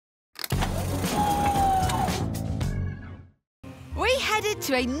headed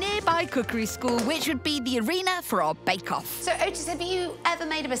to a nearby cookery school, which would be the arena for our bake-off. So, Otis, have you ever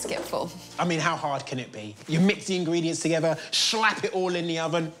made a biscuit before? I mean, how hard can it be? You mix the ingredients together, slap it all in the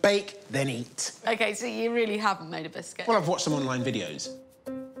oven, bake, then eat. OK, so you really haven't made a biscuit? Well, I've watched some online videos.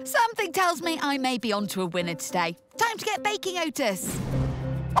 Something tells me I may be onto a winner today. Time to get baking, Otis.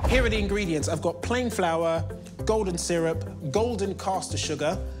 Here are the ingredients. I've got plain flour, golden syrup, golden caster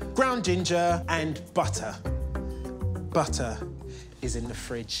sugar, ground ginger and butter. Butter is in the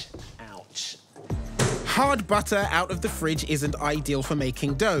fridge. Ouch. Hard butter out of the fridge isn't ideal for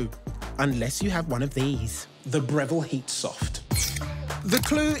making dough, unless you have one of these. The Breville HeatSoft. The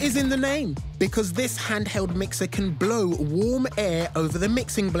clue is in the name, because this handheld mixer can blow warm air over the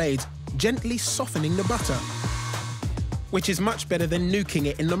mixing blades, gently softening the butter. Which is much better than nuking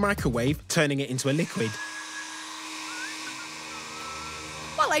it in the microwave, turning it into a liquid.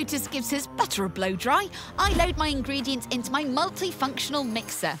 While Otis gives his butter a blow-dry, I load my ingredients into my multifunctional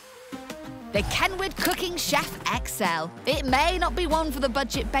mixer. The Kenwood Cooking Chef XL. It may not be one for the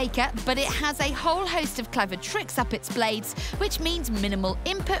budget baker, but it has a whole host of clever tricks up its blades, which means minimal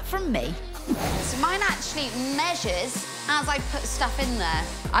input from me. So mine actually measures as I put stuff in there.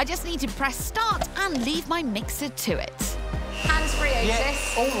 I just need to press start and leave my mixer to it. Hands-free, Otis. Yeah,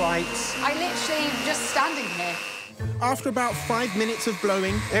 all right. I literally just standing here. After about 5 minutes of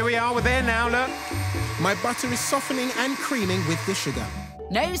blowing... Here we are, we're there now, look. My butter is softening and creaming with the sugar.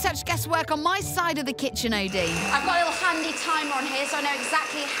 No such guesswork on my side of the kitchen, Odie. I've got a little handy timer on here, so I know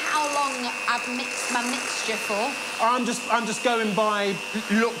exactly how long I've mixed my mixture for. I'm just going by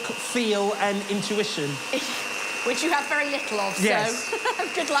look, feel and intuition. Which you have very little of, yes. So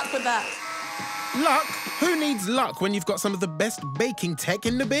good luck with that. Luck? Who needs luck when you've got some of the best baking tech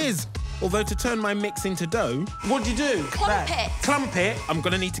in the biz? Although to turn my mix into dough... What do you do? Clump it. Clump it? I'm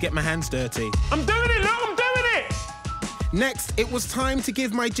gonna need to get my hands dirty. I'm doing it, look, I'm doing it! Next, it was time to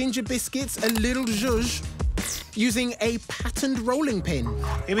give my ginger biscuits a little zhuzh using a patterned rolling pin.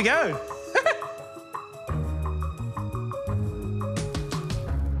 Here we go.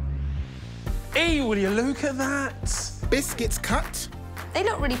 Hey, will you look at that? Biscuits cut. They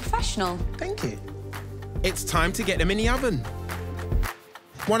look really professional. Thank you. It's time to get them in the oven.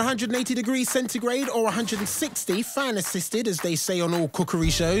 180 degrees centigrade or 160 fan-assisted, as they say on all cookery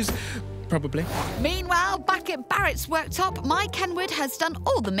shows. Probably. Meanwhile, back at Barrett's worktop, my Kenwood has done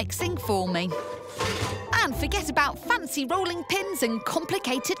all the mixing for me. And forget about fancy rolling pins and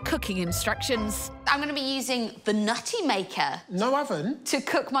complicated cooking instructions. I'm going to be using the Nutty Maker. No oven? To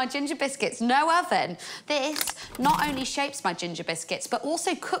cook my ginger biscuits. No oven. This not only shapes my ginger biscuits, but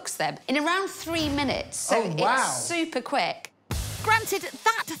also cooks them in around 3 minutes. So it's super quick. Granted,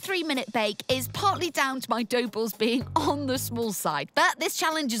 that 3-minute bake is partly down to my dough balls being on the small side, but this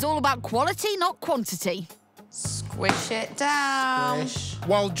challenge is all about quality, not quantity. Squish it down. Squish.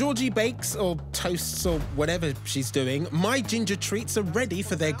 While Georgie bakes, or toasts, or whatever she's doing, my ginger treats are ready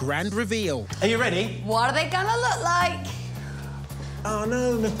for their grand reveal. Are you ready? What are they gonna look like? Oh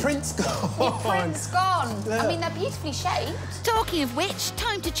no, my print's gone. Your print's gone. Look. I mean, they're beautifully shaped. Talking of which,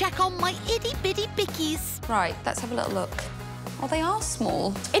 time to check on my itty-bitty bickies. Right, let's have a little look. Oh, they are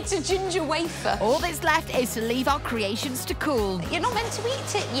small. It's a ginger wafer. All that's left is to leave our creations to cool. You're not meant to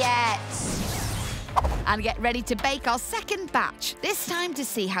eat it yet. And get ready to bake our second batch, this time to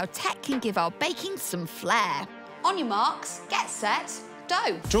see how tech can give our baking some flair. On your marks, get set,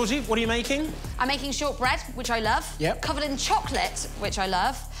 dough. Georgie, what are you making? I'm making shortbread, which I love. Yep. Covered in chocolate, which I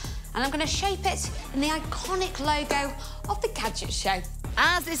love. And I'm going to shape it in the iconic logo of the Gadget show.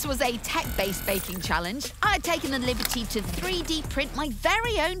 As this was a tech-based baking challenge, I had taken the liberty to 3D print my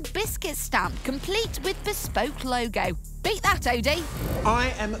very own biscuit stamp, complete with bespoke logo. Beat that, Odie.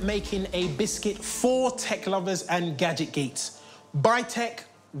 I am making a biscuit for tech lovers and gadget geeks. By tech,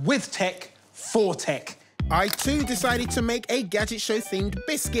 with tech, for tech. I too decided to make a Gadget Show themed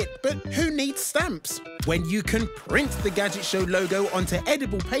biscuit, but who needs stamps when you can print the Gadget Show logo onto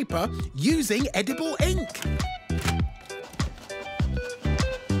edible paper using edible ink?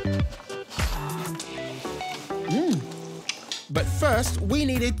 But first, we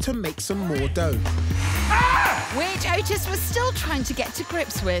needed to make some more dough. Which Otis was still trying to get to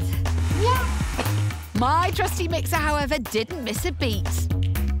grips with. What? My trusty mixer, however, didn't miss a beat.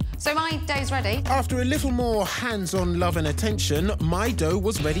 So my dough's ready. After a little more hands-on love and attention, my dough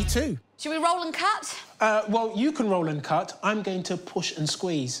was ready too. Should we roll and cut? Well, you can roll and cut. I'm going to push and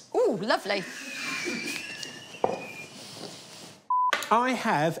squeeze. Ooh, lovely. I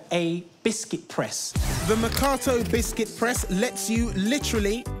have a biscuit press. The Marcato biscuit press lets you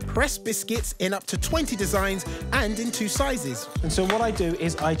literally press biscuits in up to 20 designs and in 2 sizes. And so what I do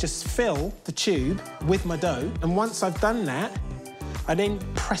is I just fill the tube with my dough, and once I've done that, I then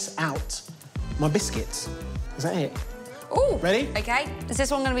press out my biscuits. Is that it? Ooh. Ready? OK. Is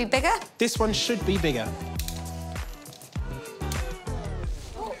this one going to be bigger? This one should be bigger.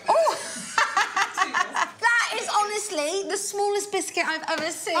 Honestly, the smallest biscuit I've ever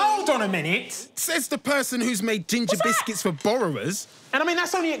seen. Hold on a minute. Says the person who's made ginger biscuits for borrowers. And I mean,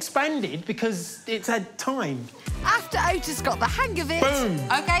 that's only expanded because it's had time. After Otis got the hang of it... Boom.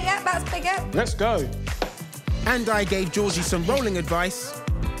 OK, yeah, that's bigger. Let's go. And I gave Georgie some rolling advice.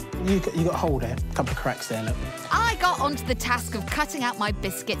 You got a hole there, a couple of cracks there, look. I got onto the task of cutting out my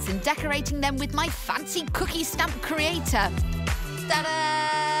biscuits and decorating them with my fancy cookie stamp creator.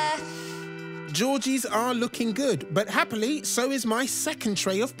 Ta-da! Georgie's are looking good, but happily, so is my second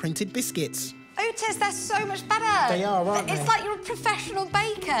tray of printed biscuits. Otis, they're so much better. They are, aren't they? It's like you're a professional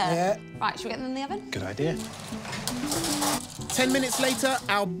baker. Yeah. Right, should we get them in the oven? Good idea. 10 minutes later,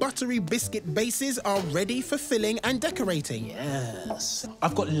 our buttery biscuit bases are ready for filling and decorating. Yes.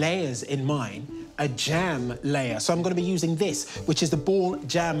 I've got layers in mine, a jam layer, so I'm going to be using this, which is the Ball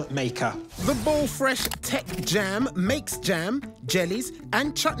Jam Maker. The Ball freshTECH jam makes jam, jellies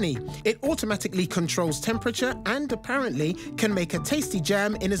and chutney. It automatically controls temperature and apparently can make a tasty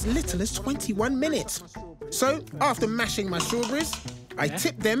jam in as little as 21 minutes. So, after mashing my strawberries, I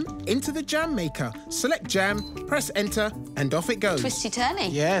tip them into the jam maker, select jam, press enter, and off it goes.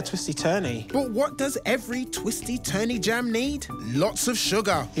 Twisty-turny. Yeah, twisty-turny. But what does every twisty-turny jam need? Lots of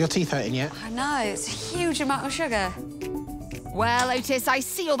sugar. Your teeth hurting yet? I know, it's a huge amount of sugar. Well, Otis, I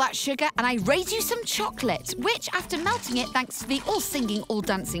see all that sugar and I raise you some chocolate, which, after melting it thanks to the all-singing,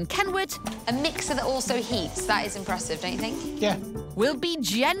 all-dancing Kenwood... A mixer that also heats, that is impressive, don't you think? Yeah. ...will be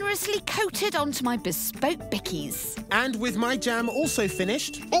generously coated onto my bespoke bickies. And with my jam also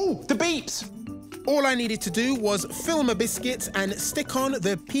finished... Oh, the beeps! All I needed to do was fill my biscuits and stick on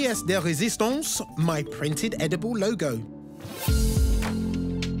the pièce de résistance, my printed edible logo.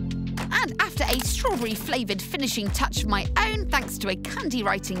 And after a strawberry-flavoured finishing touch of my own, thanks to a candy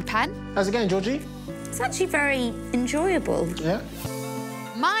writing pen... How's it going, Georgie? It's actually very enjoyable. Yeah.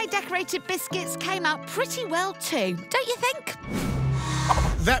 My decorated biscuits came out pretty well too, don't you think?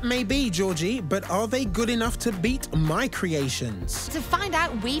 That may be, Georgie, but are they good enough to beat my creations? To find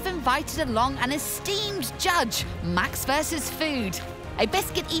out, we've invited along an esteemed judge, Max versus Food. A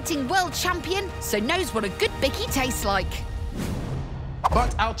biscuit-eating world champion, so knows what a good bicky tastes like.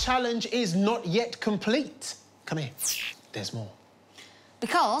 But our challenge is not yet complete. Come here. There's more.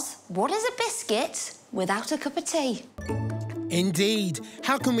 Because what is a biscuit without a cup of tea? Indeed.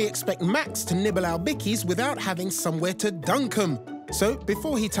 How can we expect Max to nibble our bickies without having somewhere to dunk 'em? So,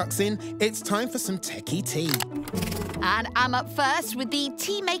 before he tucks in, it's time for some techie tea. And I'm up first with the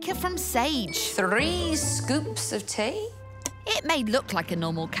tea maker from Sage. 3 scoops of tea? It may look like a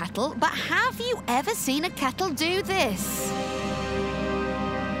normal kettle, but have you ever seen a kettle do this?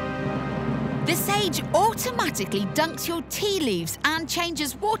 The Sage automatically dunks your tea leaves and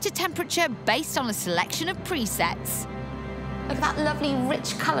changes water temperature based on a selection of presets. Look at that lovely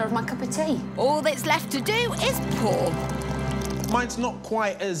rich colour of my cup of tea. All that's left to do is pour. Mine's not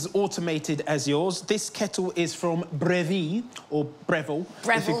quite as automated as yours. This kettle is from Breville, or Breville,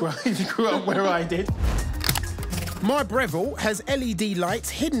 if you grew up where I did. My Breville has LED lights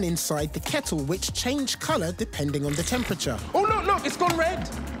hidden inside the kettle which change colour depending on the temperature. Oh, look, it's gone red.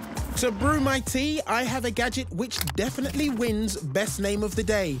 To brew my tea, I have a gadget which definitely wins best name of the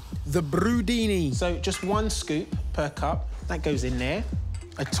day, the Brewdini. So just 1 scoop per cup. That goes in there.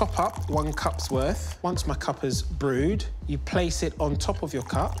 I top up 1 cup's worth. Once my cup is brewed, you place it on top of your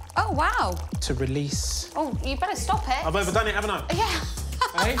cup. Oh, wow. To release... Oh, you better stop it. I've overdone it, haven't I? Yeah.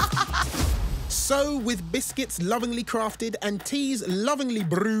 Hey? So, with biscuits lovingly crafted and teas lovingly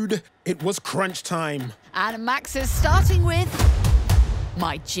brewed, it was crunch time. And Max is starting with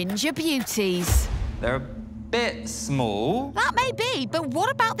my ginger beauties. They're a bit small. That may be, but what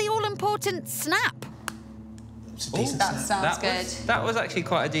about the all-important snap? It's a decent That snap. sounds good. That was actually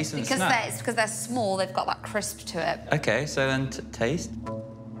quite a decent snack. Because they're small, they've got that crisp to it. OK, so then taste.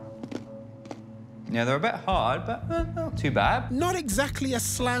 Yeah, they're a bit hard, but not too bad. Not exactly a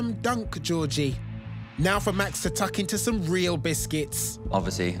slam dunk, Georgie. Now for Max to tuck into some real biscuits.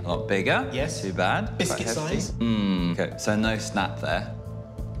 Obviously, a lot bigger. Yes. Too bad. Biscuit Quite hefty. size. OK, so no snap there.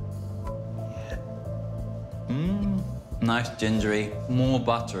 Nice gingery, more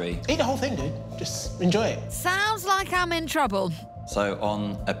buttery. Eat the whole thing, dude. Just enjoy it. Sounds like I'm in trouble. So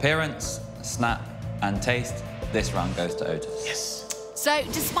on appearance, snap and taste, this round goes to Otis. Yes. So,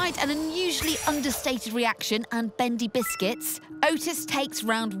 despite an unusually understated reaction and bendy biscuits, Otis takes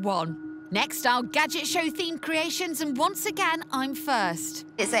round 1. Next, our Gadget Show themed creations, and once again, I'm first.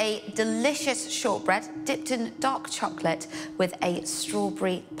 It's a delicious shortbread dipped in dark chocolate with a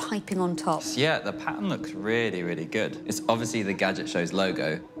strawberry piping on top. Yeah, the pattern looks really, really good. It's obviously the Gadget Show's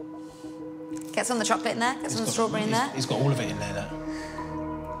logo. Get some of the chocolate in there, get some of the strawberry in there. He's got all of it in there,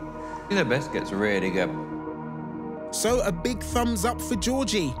 though. The biscuit's really good. So a big thumbs up for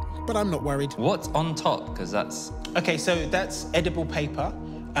Georgie, but I'm not worried. What's on top? Because that's... OK, so that's edible paper,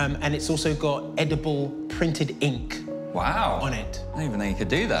 and it's also got edible printed ink. Wow. On it. I didn't even know you could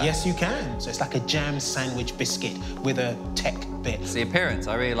do that. Yes, you can. So it's like a jam sandwich biscuit with a tech bit. It's the appearance,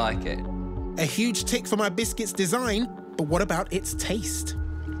 I really like it. A huge tick for my biscuit's design, but what about its taste?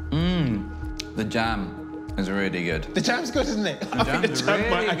 The jam is really good. The jam's good, isn't it? The jam's really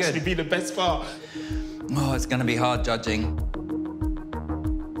might actually good. be the best part. Oh, it's going to be hard judging.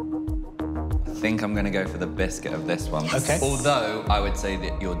 I think I'm going to go for the biscuit of this one. Yes. OK. Although I would say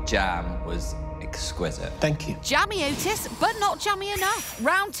that your jam was exquisite. Thank you. Jammy, Otis, but not jammy enough.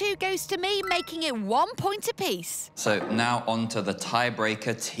 Round 2 goes to me, making it 1 point apiece. So now on to the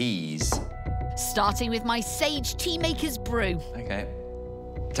tiebreaker teas. Starting with my Sage Tea Maker's brew. OK.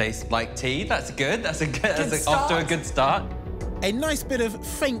 Tastes like tea. That's good. That's off to a good start. A nice bit of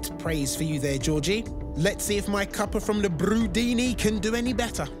faint praise for you there, Georgie. Let's see if my cuppa from the Brewdini can do any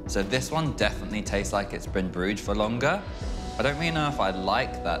better. So this one definitely tastes like it's been brewed for longer. I don't really know if I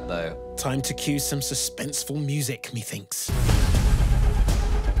like that, though. Time to cue some suspenseful music, methinks.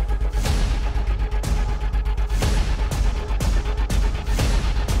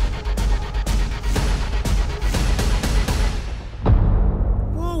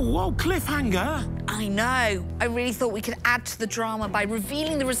 Whoa, cliffhanger! I know. I really thought we could add to the drama by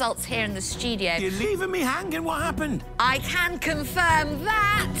revealing the results here in the studio. You're leaving me hanging. What happened? I can confirm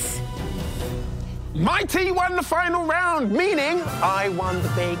that. My tea won the final round, meaning I won the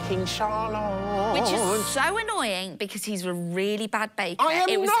baking Charlotte. Which is so annoying because he's a really bad baker. I am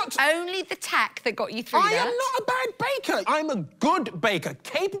it was not. only the tack that got you through I that. am not a bad baker. I'm a good baker,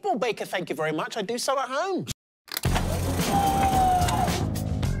 capable baker, thank you very much. I do so at home.